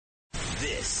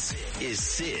This is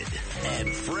Sid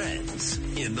and Friends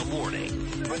in the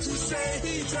morning. But you say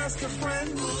he's just a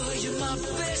friend. Oh, you're my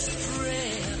best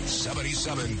friend.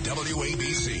 77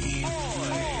 WABC.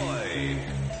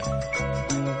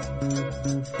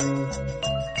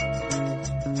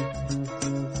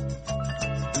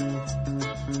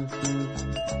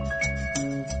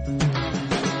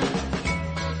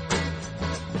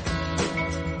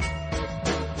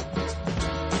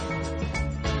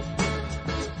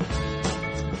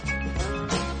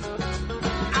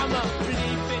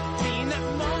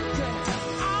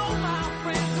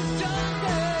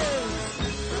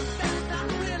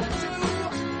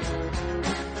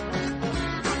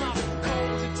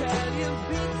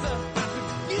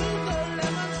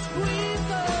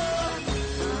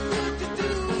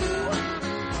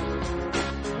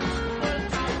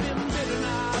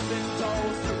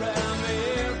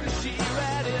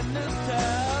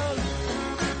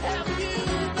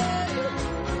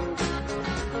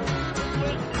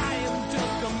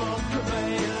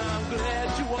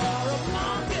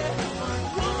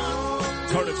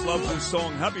 Loves this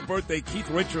song. Happy birthday, Keith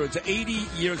Richards. 80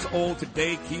 years old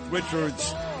today, Keith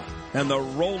Richards. And the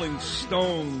Rolling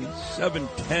Stones,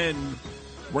 7:10.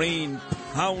 Rain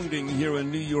pounding here in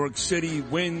New York City.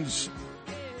 Winds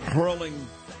hurling,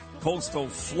 coastal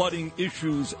flooding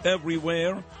issues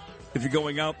everywhere. If you're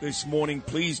going out this morning,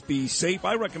 please be safe.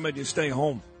 I recommend you stay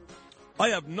home. I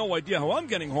have no idea how I'm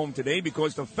getting home today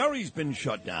because the ferry's been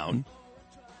shut down.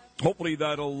 Hopefully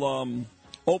that'll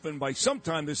open by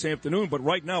sometime this afternoon, but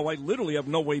right now I literally have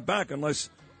no way back unless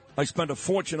I spend a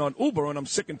fortune on Uber, and I'm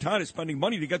sick and tired of spending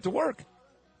money to get to work.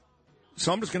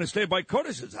 So I'm just going to stay by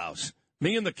Curtis's house,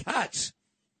 me and the cats.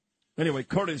 Anyway,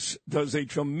 Curtis does a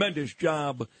tremendous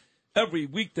job every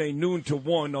weekday noon to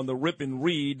 1 on the Rip and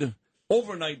Read.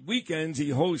 Overnight weekends,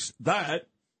 he hosts that,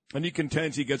 and he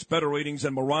contends he gets better ratings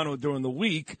than Morano during the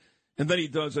week, and then he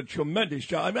does a tremendous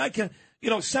job. I mean, I can't.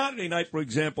 Saturday night, for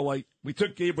example, we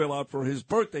took Gabriel out for his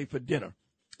birthday for dinner.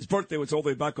 His birthday was all the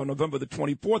way back on November the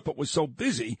 24th, but was so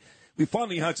busy, we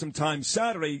finally had some time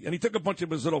Saturday, and he took a bunch of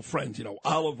his little friends,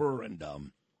 Oliver and,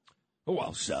 who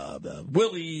else?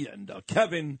 Willie and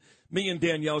Kevin, me and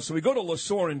Danielle. So we go to La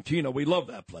Sorrentina. We love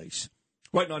that place.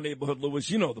 Right in our neighborhood, Lewis.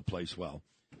 You know the place well.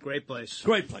 Great place.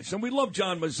 Great place. And we love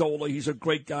John Mazzola. He's a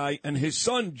great guy. And his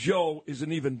son, Joe, is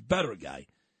an even better guy.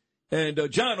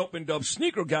 And John opened up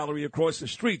Sneaker Gallery across the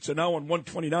street. So now on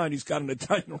 129, he's got an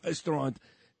Italian restaurant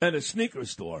and a sneaker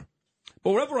store.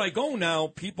 But wherever I go now,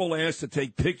 people ask to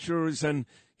take pictures. And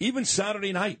even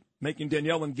Saturday night, making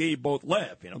Danielle and Gabe both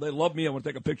laugh. They love me. I want to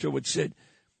take a picture with Sid.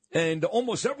 And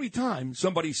almost every time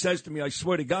somebody says to me, I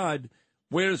swear to God,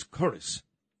 where's Curtis?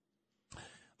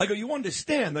 I go, you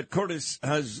understand that Curtis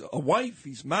has a wife.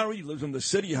 He's married. He lives in the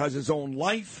city, has his own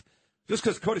life. Just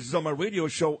because Curtis is on my radio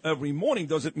show every morning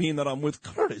doesn't mean that I'm with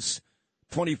Curtis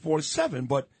 24/7.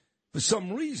 But for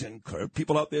some reason, Kurt,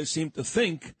 people out there seem to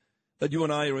think that you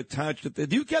and I are attached.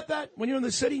 Do you get that when you're in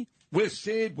the city? Where's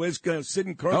Sid? Where's Sid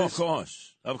and Curtis? Oh,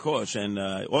 of course. And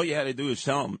all you had to do is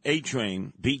tell them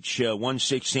A-Train, Beach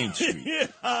 116th Street.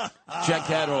 Check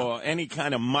that, or any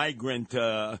kind of migrant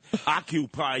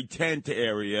occupied tent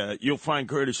area. You'll find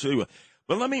Curtis Sliwa.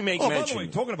 But let me make mention. By the way,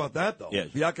 talking about that, though, yes.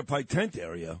 The occupied tent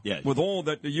area, yes. With all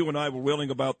that you and I were railing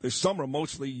about this summer,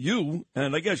 mostly you,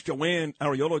 and I guess Joanne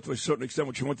Ariolo to a certain extent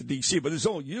when she went to D.C., but it's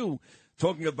all you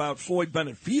talking about Floyd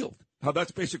Bennett Field, how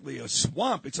that's basically a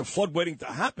swamp. It's a flood waiting to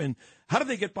happen. How do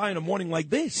they get by in a morning like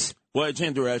this? Well, it's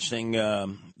interesting.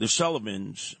 The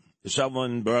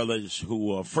Sullivan brothers,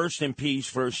 who are first in peace,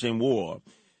 first in war,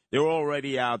 they're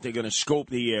already out. They're going to scope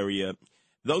the area.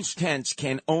 Those tents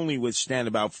can only withstand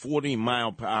about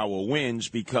 40-mile-per-hour winds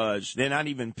because they're not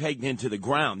even pegged into the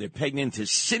ground. They're pegged into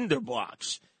cinder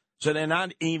blocks. So they're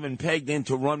not even pegged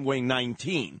into runway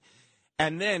 19.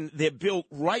 And then they're built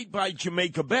right by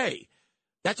Jamaica Bay.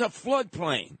 That's a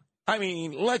floodplain. I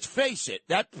mean, let's face it,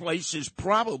 that place is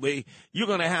probably, you're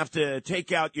going to have to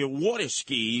take out your water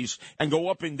skis and go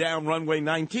up and down runway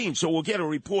 19. So we'll get a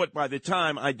report by the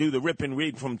time I do the Rip and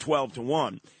Read from 12 to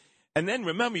 1. And then,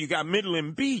 remember, you got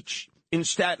Midland Beach in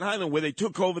Staten Island where they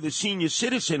took over the senior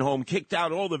citizen home, kicked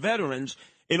out all the veterans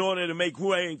in order to make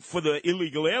way for the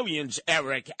illegal aliens,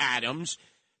 Eric Adams.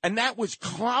 And that was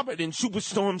clobbered in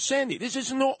Superstorm Sandy. This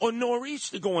is a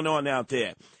nor'easter going on out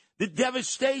there. The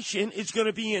devastation is going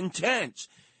to be intense.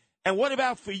 And what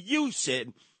about for you,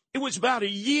 Sid? It was about a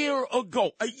year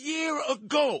ago.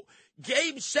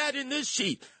 Gabe sat in this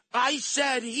seat. I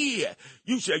sat here.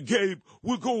 You said, Gabe,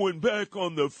 we're going back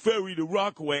on the ferry to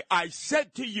Rockaway. I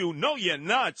said to you, no, you're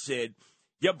not, Sid.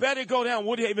 You better go down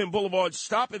Woodhaven Boulevard,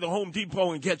 stop at the Home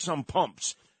Depot, and get some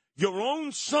pumps. Your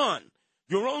own son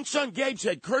Your own son Gabe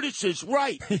said, Curtis is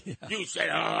right. Yeah. You said,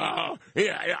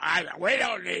 we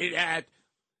don't need that.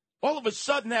 All of a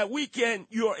sudden that weekend,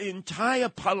 your entire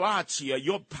palazzo,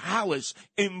 your palace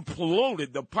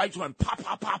imploded. The pipes went pop,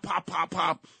 pop, pop, pop, pop,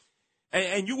 pop.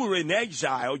 And you were in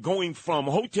exile, going from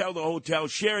hotel to hotel,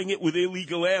 sharing it with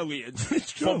illegal aliens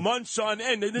for months on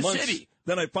end in the city.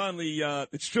 Then I finally,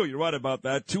 it's true, you're right about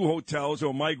that. 2 hotels, there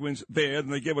were migrants there,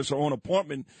 and they gave us our own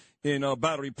apartment in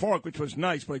Battery Park, which was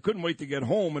nice, but I couldn't wait to get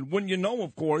home. And when you know,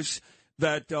 of course,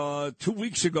 that 2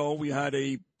 weeks ago we had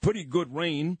a pretty good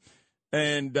rain,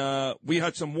 and we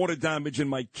had some water damage in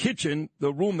my kitchen,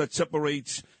 the room that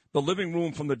separates the living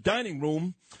room from the dining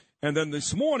room. And then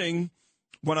this morning,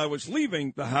 when I was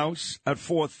leaving the house at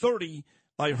 4:30,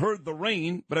 I heard the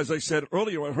rain, but as I said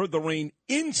earlier, I heard the rain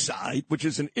inside, which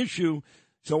is an issue.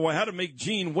 So I had to make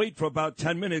Gene wait for about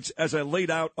 10 minutes as I laid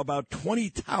out about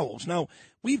 20 towels. Now,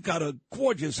 we've got a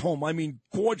gorgeous home. I mean,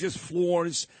 gorgeous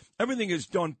floors. Everything is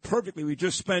done perfectly. We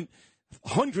just spent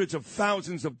hundreds of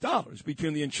thousands of dollars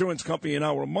between the insurance company and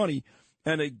our money.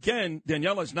 And again,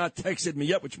 Daniela's not texted me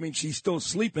yet, which means she's still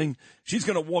sleeping. She's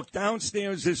going to walk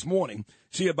downstairs this morning,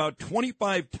 see about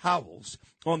 25 towels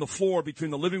on the floor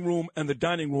between the living room and the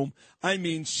dining room. I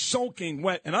mean, soaking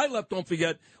wet. And I left, don't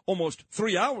forget, almost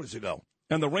 3 hours ago.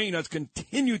 And the rain has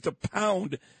continued to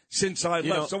pound since I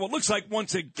left. So it looks like,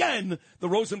 once again, the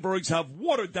Rosenbergs have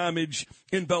water damage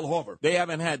in Bell Harbor. They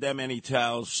haven't had that many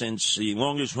towels since the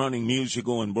longest-running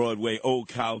musical in Broadway, Oh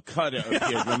Calcutta.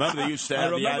 Remember, they used to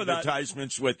have the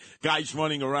advertisements with guys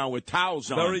running around with towels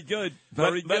on. Very good.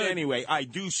 Very good. But anyway, I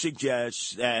do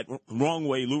suggest that Wrong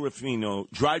Way, Lou Ruffino,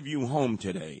 drive you home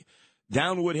today,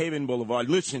 down Woodhaven Boulevard.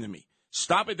 Listen to me.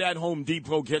 Stop at that Home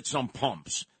Depot, get some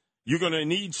pumps. You're going to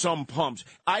need some pumps.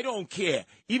 I don't care.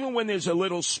 Even when there's a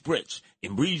little spritz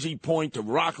in Breezy Point, the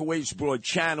Rockaways, Broad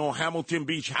Channel, Hamilton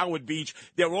Beach, Howard Beach,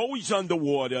 they're always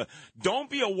underwater. Don't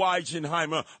be a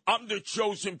Weisenheimer. I'm the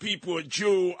chosen people, a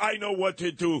Jew. I know what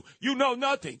to do. You know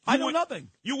nothing. I know nothing.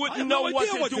 You wouldn't know what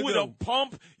to do with a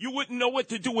pump. You wouldn't know what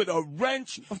to do with a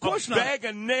wrench, of course a not. bag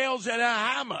of nails, and a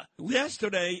hammer.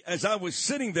 Yesterday, as I was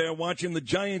sitting there watching the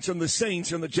Giants and the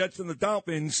Saints and the Jets and the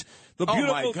Dolphins, oh,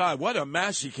 my God, what a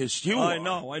masochist you are.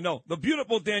 I know. The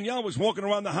beautiful Danielle was walking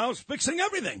around the house fixing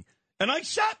everything, and I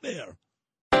sat there.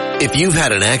 If you've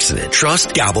had an accident, trust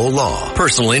Gabo Law.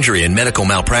 Personal injury and medical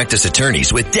malpractice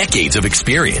attorneys with decades of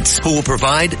experience who will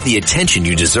provide the attention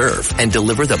you deserve and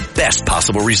deliver the best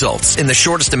possible results in the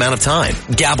shortest amount of time.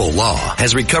 Gabo Law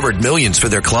has recovered millions for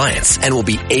their clients and will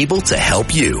be able to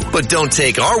help you. But don't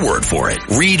take our word for it.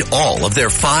 Read all of their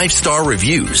 5-star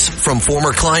reviews from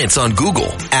former clients on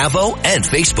Google, Avo, and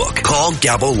Facebook. Call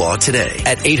Gabo Law today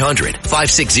at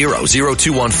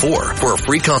 800-560-0214 for a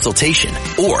free consultation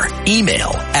or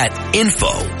email at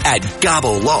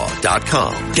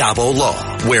info@gabolaw.com. Gabo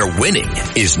Law, where winning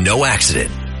is no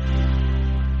accident.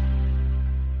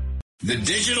 The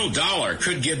digital dollar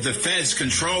could give the feds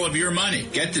control of your money.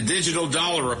 Get the digital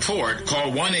dollar report.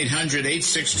 Call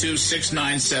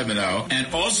 1-800-862-6970 and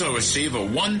also receive a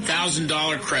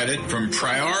 $1,000 credit from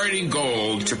Priority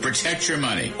Gold to protect your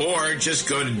money. Or just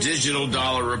go to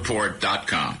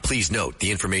digitaldollarreport.com. Please note,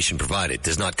 the information provided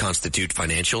does not constitute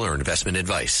financial or investment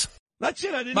advice. That's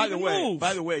it. I didn't move.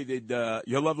 By the way, did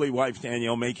your lovely wife,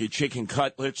 Danielle, make you chicken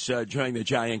cutlets during the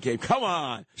Giant game? Come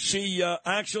on. She,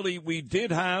 actually, we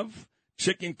did have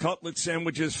chicken cutlet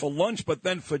sandwiches for lunch, but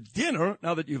then for dinner,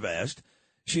 now that you've asked,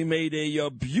 she made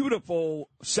a beautiful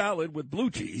salad with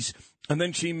blue cheese, and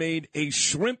then she made a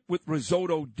shrimp with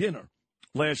risotto dinner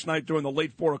last night during the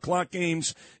late 4 o'clock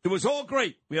games. It was all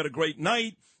great. We had a great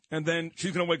night. And then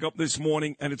she's going to wake up this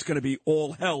morning, and it's going to be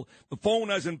all hell. The phone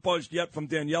hasn't buzzed yet from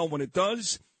Danielle. When it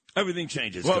does, everything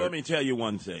changes. Well, let me tell you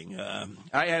one thing.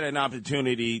 I had an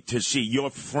opportunity to see your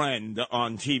friend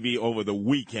on TV over the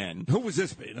weekend. Who was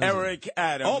this? Eric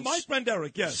Adams. Oh, my friend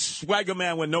Eric, yes. Swagger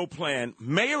man with no plan.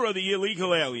 Mayor of the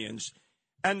illegal aliens.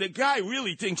 And the guy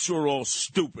really thinks we're all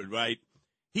stupid, right?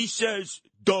 He says,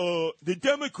 the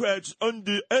Democrats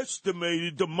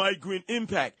underestimated the migrant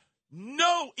impact.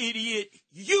 No, idiot,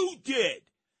 you did.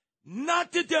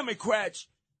 Not the Democrats.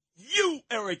 You,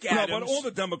 Eric Adams. No, but all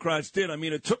the Democrats did. I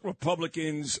mean, it took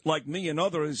Republicans like me and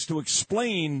others to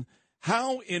explain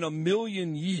how in a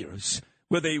million years,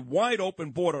 with a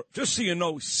wide-open border, just so you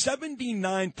know,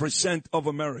 79% of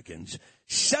Americans,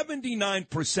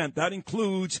 79%, that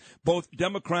includes both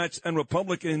Democrats and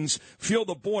Republicans, feel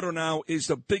the border now is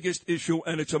the biggest issue,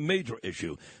 and it's a major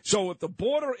issue. So if the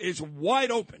border is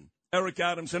wide open, Eric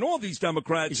Adams and all these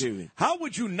Democrats, how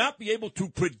would you not be able to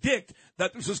predict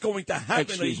that this is going to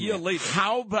happen a year later?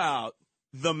 How about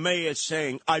the mayor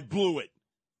saying, I blew it?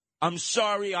 I'm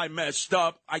sorry I messed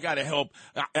up. I got to help.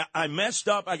 I messed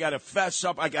up. I got to fess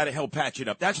up. I got to help patch it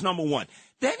up. That's number one.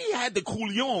 Then he had the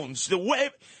culions, the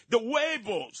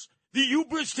huevos, the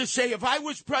hubris to say, if I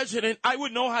was president, I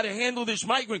would know how to handle this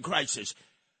migrant crisis.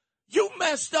 You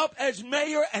messed up as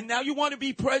mayor, and now you want to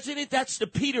be president? That's the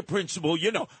Peter principle.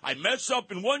 You know, I mess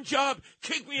up in one job,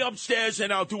 kick me upstairs,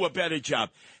 and I'll do a better job.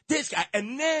 This guy.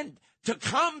 And then to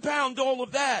compound all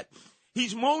of that,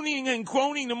 he's moaning and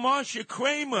groaning to Marsha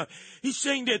Kramer. He's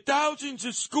saying there are thousands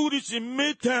of scooters in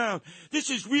Midtown. This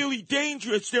is really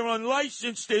dangerous. They're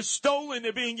unlicensed. They're stolen.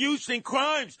 They're being used in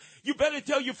crimes. You better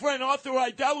tell your friend Arthur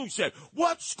Idell, who said,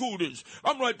 what scooters?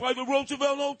 I'm right by the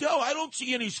Roosevelt Hotel. I don't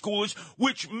see any scooters,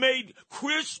 which made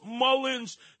Chris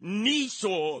Mullins' niece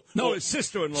his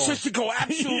sister-in-law. Sister go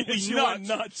absolutely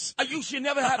nuts. You should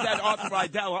never have that Arthur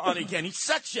Idell on again. He's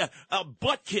such a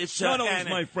butt kisser and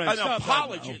my friend. An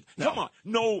apologist. No. Come on.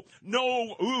 No,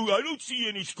 I don't see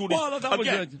any scooters. Well, that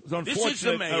again, was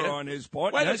unfortunate error on his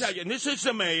part. Wait a second. This is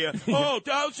the mayor.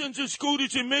 Thousands of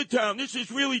scooters in Midtown. This is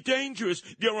really dangerous.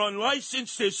 They're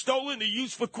unlicensed. They're stolen. They're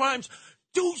used for crimes.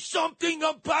 Do something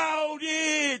about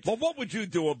it. Well, what would you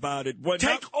do about it?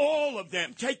 Take all of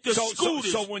them. Take the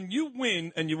scooters. So when you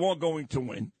win, and you are going to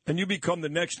win, and you become the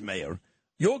next mayor,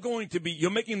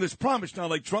 you're making this promise now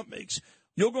like Trump makes.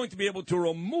 You're going to be able to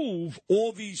remove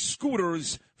all these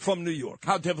scooters from New York.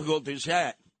 How difficult is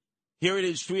that? Here it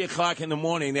is, 3 o'clock in the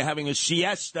morning. They're having a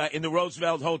siesta in the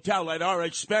Roosevelt Hotel at our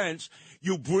expense.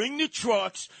 You bring the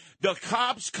trucks. The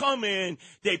cops come in.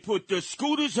 They put the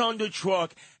scooters on the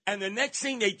truck. And the next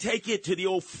thing, they take it to the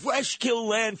old Fresh Kill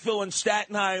landfill in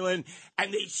Staten Island,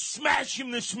 and they smash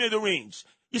them to smithereens.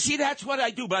 You see, that's what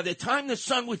I do. By the time the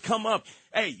sun would come up,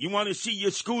 hey, you want to see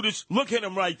your scooters? Look at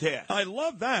them right there. I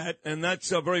love that, and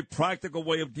that's a very practical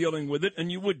way of dealing with it,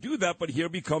 and you would do that, but here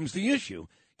becomes the issue.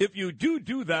 If you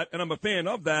do that, and I'm a fan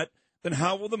of that, then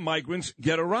how will the migrants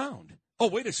get around? Oh,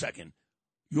 wait a second.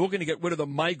 You're going to get rid of the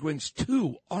migrants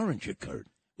too, aren't you, Kurt?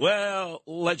 Well,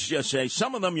 let's just say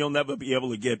some of them you'll never be able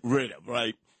to get rid of,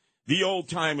 right? The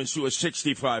old-timers who are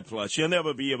 65 plus, you'll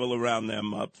never be able to round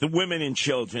them up. The women and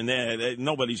children,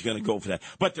 nobody's going to go for that.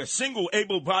 But the single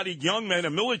able-bodied young men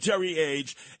of military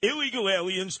age, illegal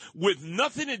aliens with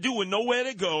nothing to do and nowhere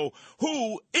to go,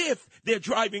 who, if they're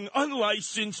driving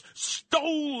unlicensed,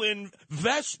 stolen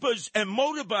Vespas and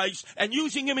motorbikes and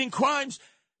using them in crimes,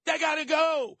 they got to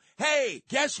go. Hey,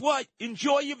 guess what?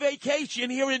 Enjoy your vacation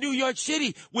here in New York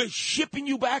City. We're shipping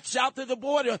you back south of the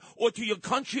border or to your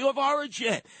country of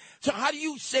origin. So how do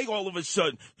you say all of a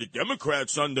sudden the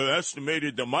Democrats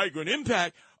underestimated the migrant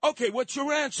impact? Okay, what's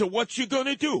your answer? What you going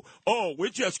to do? Oh, we're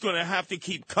just going to have to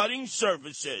keep cutting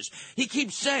services. He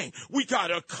keeps saying, we got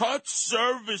to cut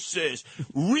services.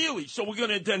 Really? So we're going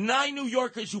to deny New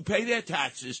Yorkers who pay their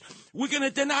taxes. We're going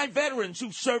to deny veterans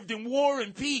who served in war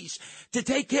and peace to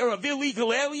take care of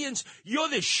illegal aliens. You're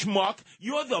the schmuck.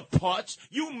 You're the putz.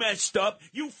 You messed up.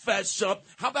 You fess up.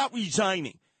 How about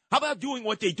resigning? How about doing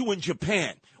what they do in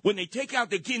Japan when they take out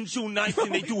the Ginsu knife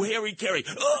and they do Harry Carey?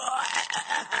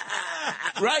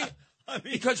 Right?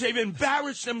 Because they've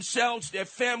embarrassed themselves, their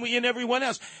family, and everyone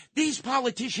else. These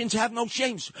politicians have no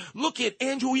shame. Look at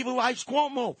Andrew Evil Eyes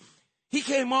Cuomo. He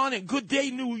came on in Good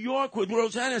Day New York with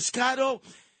Rosanna Scotto,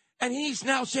 and he's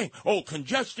now saying, oh,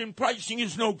 congestion pricing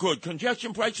is no good.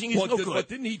 Congestion pricing is no good. But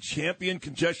didn't he champion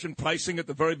congestion pricing at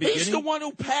the very beginning? He's the one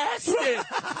who passed it.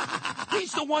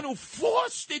 He's the one who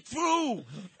forced it through.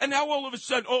 And now all of a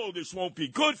sudden, oh, this won't be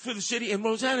good for the city. And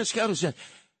Rosanna Scotto said,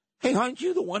 hey, aren't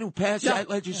you the one who passed that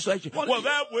legislation? Well,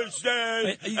 that was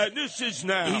then, and this is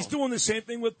now. He's doing the same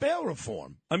thing with bail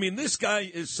reform. I mean, this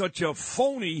guy is such a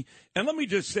phony. And let me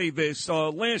just say this.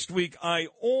 Last week, I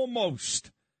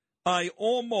almost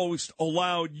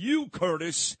allowed you,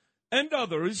 Curtis, and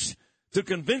others to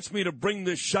convince me to bring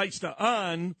this shyster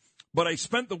on, but I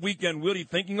spent the weekend really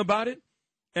thinking about it,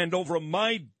 and over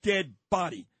my dead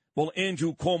body will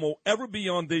Andrew Cuomo ever be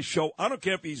on this show. I don't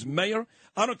care if he's mayor.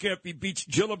 I don't care if he beats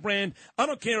Gillibrand. I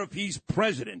don't care if he's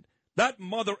president. That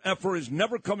mother effer is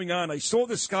never coming on. I saw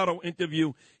the Scotto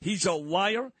interview. He's a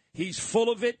liar. He's full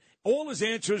of it. All his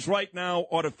answers right now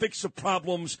are to fix the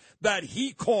problems that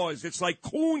he caused. It's like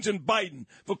Coons and Biden.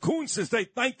 For Coons to say,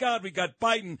 thank God we got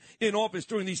Biden in office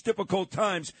during these difficult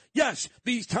times. Yes,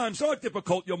 these times are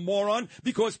difficult, you moron,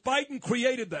 because Biden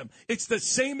created them. It's the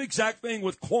same exact thing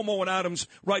with Cuomo and Adams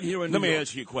right here in New York. Let me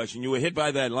ask you a question. You were hit by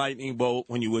that lightning bolt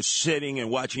when you were sitting and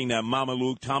watching that Mama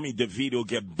Luke, Tommy DeVito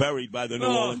get buried by the New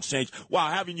Orleans Saints while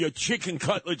having your chicken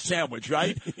cutlet sandwich,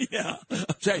 right? Yeah.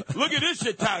 Say, look at this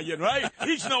Italian, right?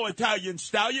 He's no Italian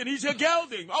stallion. He's a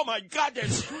gelding. Oh, my God, they're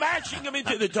smashing him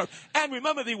into the turf. And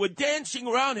remember, they were dancing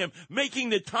around him, making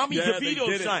the Tommy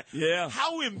DeVito sign. Yeah.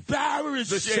 How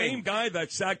embarrassing. The same guy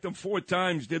that sacked him 4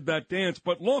 times did that dance.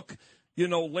 But look,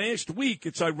 last week,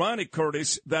 it's ironic,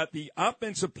 Curtis, that the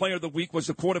offensive player of the week was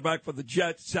the quarterback for the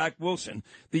Jets, Zach Wilson.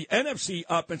 The NFC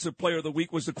offensive player of the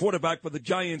week was the quarterback for the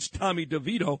Giants, Tommy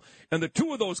DeVito. And the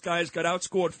two of those guys got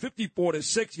outscored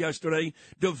 54-6 yesterday.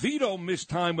 DeVito missed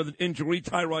time with an injury.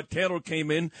 Tyrod Taylor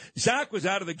came in. Zach was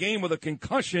out of the game with a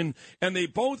concussion. And they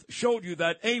both showed you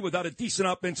that, A, without a decent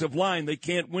offensive line, they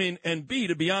can't win. And B,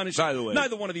 to be honest, by the way,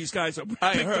 neither one of these guys are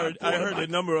I heard a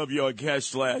number of your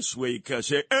guests last week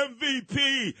say, MVP.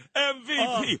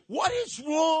 What is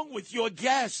wrong with your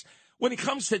guess when it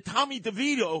comes to Tommy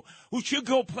DeVito, who should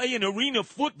go play in arena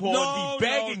football and be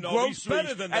bagging groceries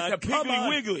better than at that. the Piggly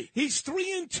Wiggly? He's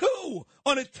 3-2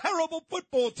 on a terrible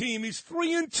football team. He's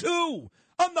 3-2.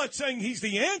 I'm not saying he's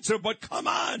the answer, but come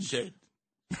on. Sid.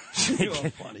 You're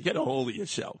funny. Get a hold of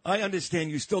yourself. I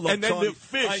understand you still love and then Tommy. the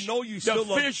fish. I know you still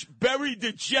love. The fish buried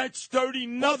the Jets 30-0.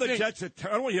 No, the Jets are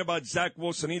I don't want to hear about Zach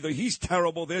Wilson either. He's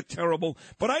terrible. They're terrible.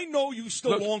 But I know you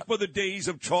still long for the days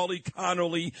of Charlie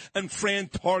Connolly and Fran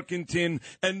Tarkenton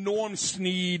and Norm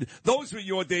Snead. Those were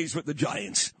your days with the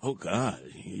Giants. Oh, God.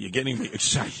 You're getting me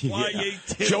excited.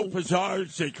 Y.A. Joe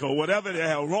Pizarzik or whatever the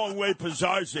hell. Wrong way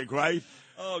Pizarzik, right?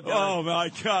 Oh, God. Oh, my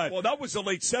God. Well, that was the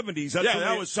late 70s.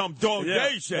 That was some dog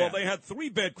days there. Well, they had 3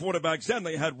 bad quarterbacks then.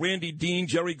 They had Randy Dean,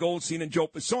 Jerry Goldstein, and Joe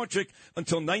Pisarcik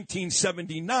until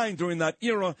 1979 during that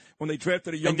era when they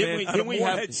drafted a young man out of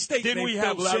Morehead State. Didn't we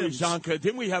have Larry Zonka?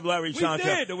 Didn't we have Larry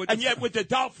Zonka? We did. And yet with the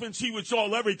Dolphins, he was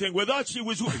all everything. With us,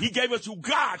 he gave us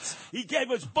Ugats. He gave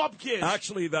us Bupkins.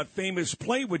 Actually, that famous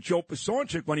play with Joe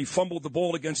Pisarcik when he fumbled the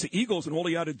ball against the Eagles and all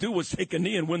he had to do was take a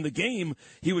knee and win the game,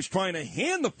 he was trying to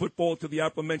hand the football to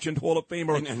the aforementioned Hall of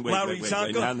Famer Larry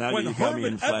Zonka when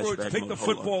Herman Edwards picked the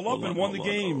football up and won the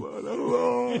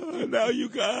game. Now you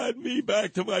got me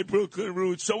back to my Brooklyn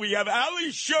roots. So we have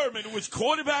Ali Sherman, who was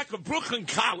quarterback of Brooklyn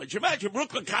College. Imagine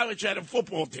Brooklyn College had a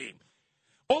football team.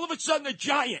 All of a sudden, the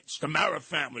Giants, the Mara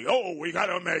family, we got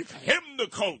to make him the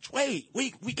coach. Wait,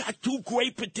 we got 2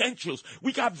 great potentials.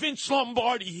 We got Vince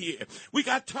Lombardi here. We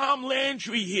got Tom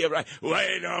Landry here, right?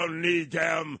 We don't need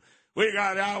them. We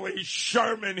got Ali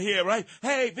Sherman here, right?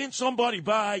 Hey, Vince Lombardi,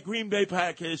 bye. Green Bay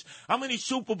Packers. How many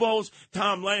Super Bowls?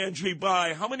 Tom Landry,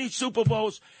 bye. How many Super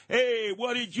Bowls? Hey,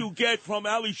 what did you get from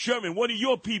Ali Sherman? One of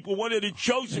your people, one of the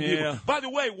chosen people. By the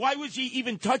way, why was he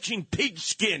even touching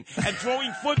pigskin and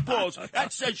throwing footballs?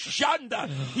 That's a shanda.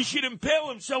 He should impale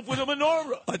himself with a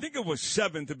menorah. I think it was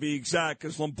 7 to be exact,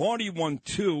 because Lombardi won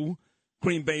 2.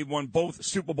 Green Bay won both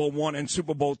Super Bowl I and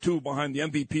Super Bowl II behind the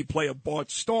MVP player Bart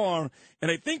Starr,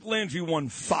 and I think Landry won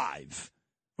 5.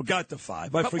 Or got to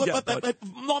 5. I forget. But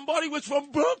Lombardi was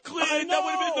from Brooklyn. I know. That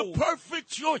would have been the perfect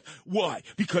choice. Why?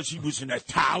 Because he was an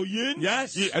Italian?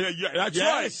 Yes. That's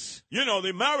right.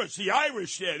 The Maras, the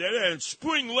Irish they're in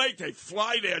Spring Lake. They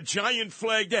fly their giant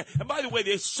flag there. And by the way,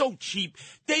 they're so cheap.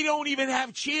 They don't even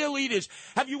have cheerleaders.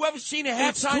 Have you ever seen a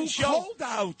halftime show? It's too cold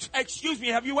out. Excuse me,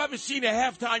 have you ever seen a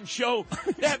halftime show?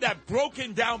 They have that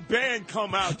broken down band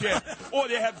come out there. Or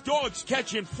they have dogs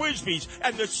catching frisbees.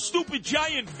 And the stupid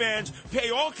Giant fans pay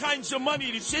all kinds of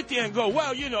money to sit there and go,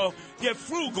 well, they're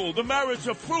frugal. The Maras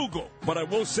are frugal. But I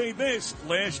will say this.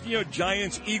 Last year,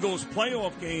 Giants-Eagles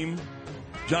playoff game,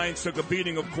 Giants took a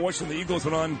beating, of course, and the Eagles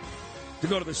went on to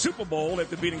go to the Super Bowl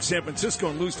after beating San Francisco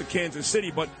and lose to Kansas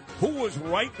City. But who was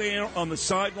right there on the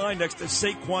sideline next to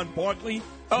Saquon Barkley,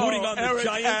 rooting on Eric the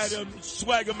Giants? Adams,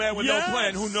 swagger man with no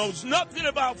plan, who knows nothing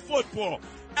about football.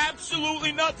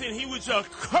 Absolutely nothing. He was a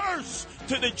curse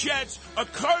to the Jets, a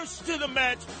curse to the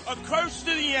Mets, a curse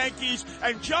to the Yankees,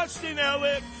 and Justin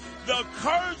Elliott, the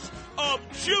curse of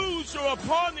Jews are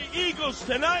upon the Eagles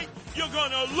tonight. You're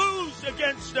going to lose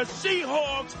against the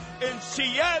Seahawks in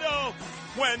Seattle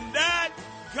when that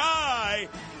guy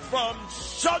from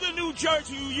southern New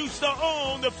Jersey who used to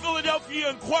own the Philadelphia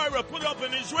Inquirer put up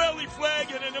an Israeli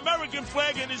flag and an American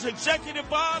flag in his executive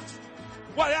box.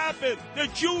 What happened? The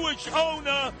Jewish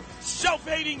owner,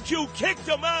 self-hating Jew, kicked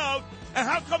him out. And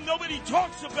how come nobody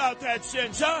talks about that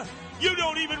since, huh? You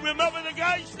don't even remember the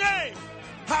guy's name.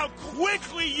 How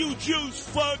quickly you Jews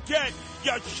forget.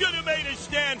 You should have made a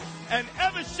stand. And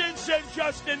ever since then,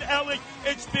 Justin Elliott,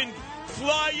 it's been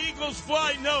fly, Eagles,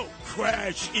 fly. No,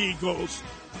 crash, Eagles,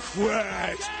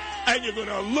 crash. And you're going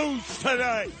to lose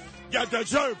tonight. You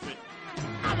deserve it.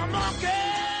 I'm a monkey.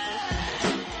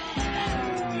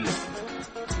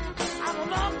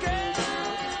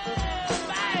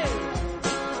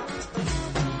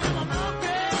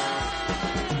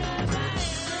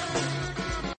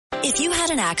 If you had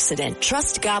an accident,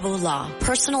 trust Gabo Law,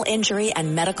 personal injury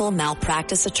and medical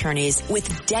malpractice attorneys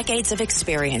with decades of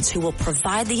experience who will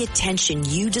provide the attention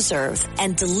you deserve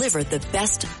and deliver the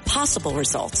best possible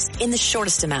results in the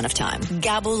shortest amount of time.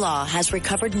 Gabo Law has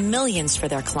recovered millions for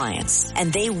their clients,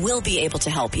 and they will be able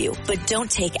to help you. But don't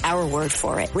take our word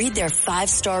for it. Read their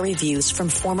 5-star reviews from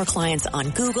former clients on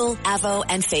Google, Avo,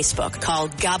 and Facebook. Call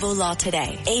Gabo Law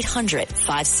today,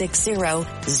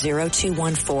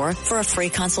 800-560-0214 for a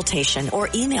free consultation, or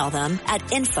email them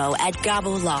at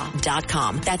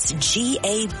info@gabolaw.com. That's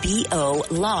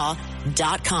GABO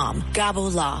law.com.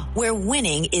 Gabo Law, where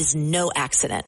winning is no accident.